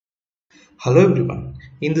Hello everyone.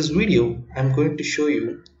 In this video, I'm going to show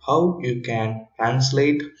you how you can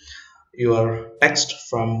translate your text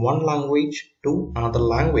from one language to another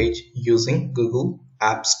language using Google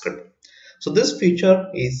App Script. So this feature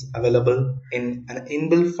is available in an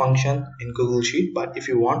inbuilt function in Google Sheet, but if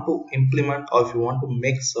you want to implement or if you want to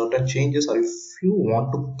make certain changes or if you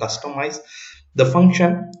want to customize the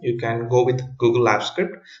function, you can go with Google App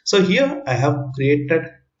Script. So here I have created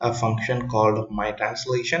a function called my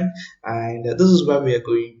translation, and this is where we are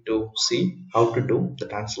going to see how to do the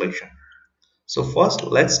translation. So first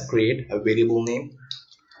let's create a variable name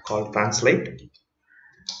called translate.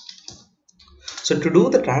 So to do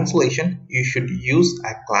the translation, you should use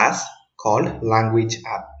a class called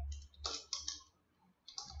LanguageApp.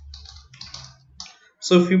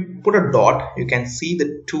 So if you put a dot, you can see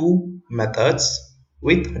the two methods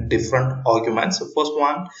with different arguments. So first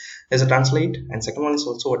one is a translate and second one is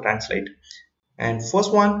also a translate. And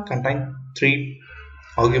first one contains 3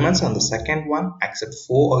 arguments and the second one accepts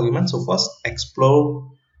 4 arguments. So first explore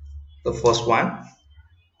the first one.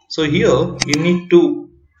 So here you need to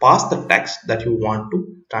pass the text that you want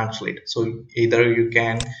to translate. So either you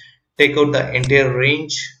can take out the entire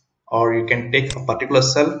range, or you can take a particular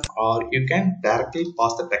cell, or you can directly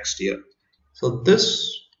pass the text here. So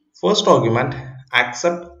this first argument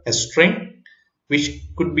accepts a string which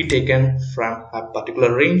could be taken from a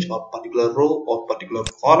particular range or particular row or particular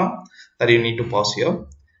column that you need to pass here.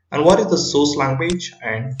 And what is the source language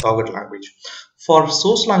and target language? For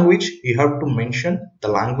source language, you have to mention the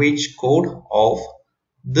language code of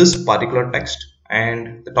this particular text,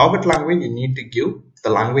 and the target language you need to give the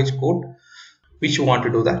language code which you want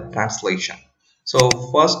to do the translation. So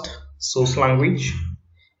first source language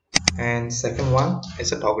and second one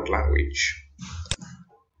is a target language.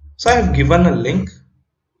 So I have given a link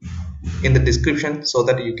in the description so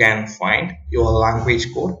that you can find your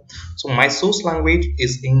language code. So my source language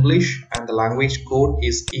is English and the language code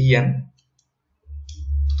is EN.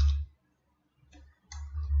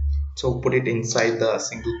 So put it inside the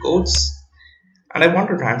single quotes, and I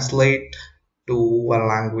want to translate to a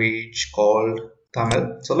language called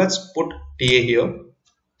Tamil. So let's put TA here.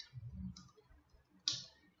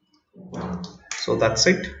 So that's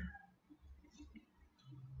it.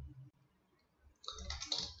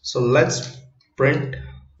 So let's print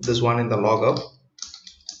this one in the logger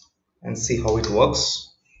and see how it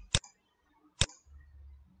works.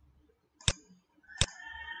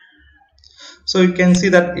 So you can see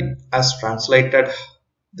that it has translated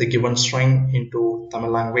the given string into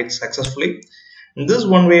Tamil language successfully. And this is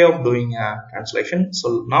one way of doing a translation.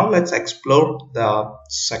 So now let's explore the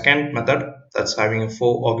second method that's having a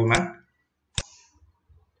 4 argument.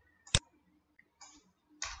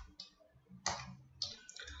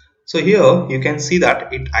 So here you can see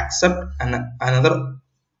that it accepts another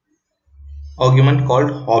argument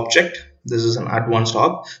called object. This is an advanced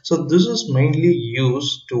arg. So this is mainly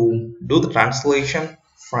used to do the translation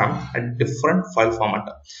from a different file format.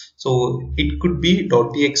 So it could be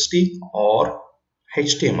 .txt or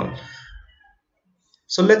HTML.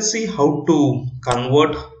 So let's see how to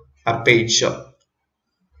convert a page,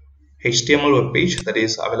 HTML web page that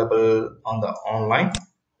is available on the online,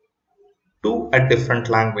 to a different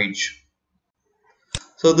language.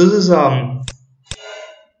 So this is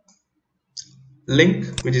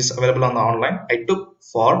link which is available on the online I took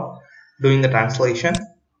for doing the translation.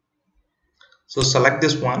 So select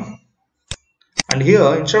this one, and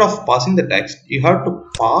here instead of passing the text, you have to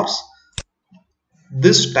parse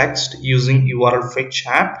this text using URL fetch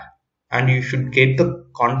app, and you should get the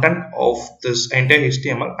content of this entire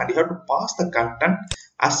HTML and you have to pass the content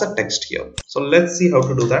as a text here. So let's see how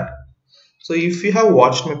to do that. So if you have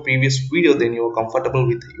watched my previous video, then you are comfortable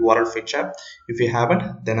with URL fetch app. If you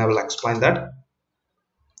haven't, then I will explain that.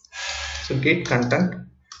 So get content.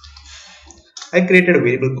 I created a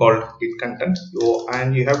variable called get content,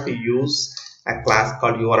 and you have to use a class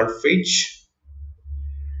called URL fetch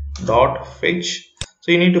dot fetch.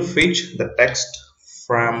 So you need to fetch the text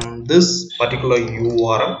from this particular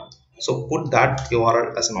URL. So put that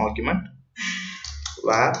URL as an argument,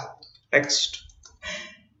 where text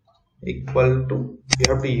equal to,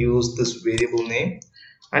 you have to use this variable name,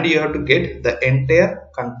 and you have to get the entire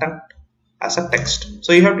content as a text.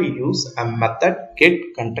 So you have to use a method get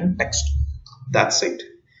content text. That's it.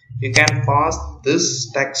 You can pass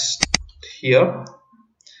this text here,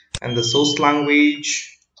 and the source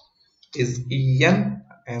language is EN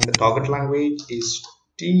and the target language is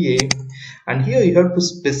TA, and here you have to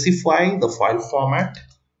specify the file format.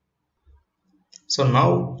 So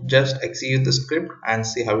now just execute the script and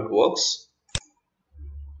see how it works.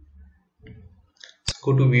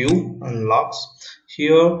 Go to view and logs.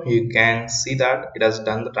 Here you can see that it has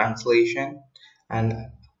done the translation and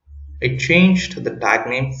it changed the tag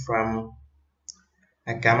name from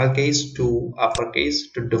a camel case to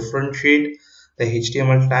uppercase to differentiate the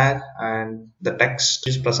HTML tag and the text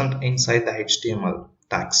is present inside the HTML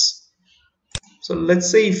tags. So let's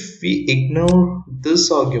say if we ignore this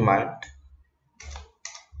argument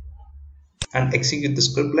and execute the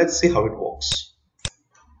script, let's see how it works.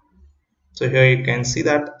 So here you can see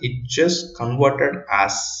that it just converted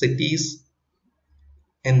as cities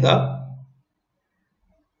in the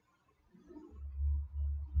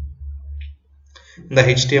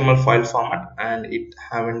HTML file format, and it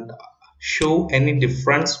haven't show any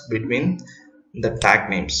difference between the tag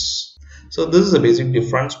names. So this is the basic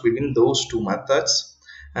difference between those two methods,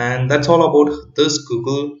 and that's all about this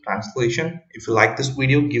Google translation. If you like this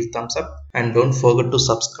video, give thumbs up and don't forget to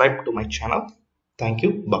subscribe to my channel. Thank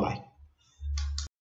you. Bye bye.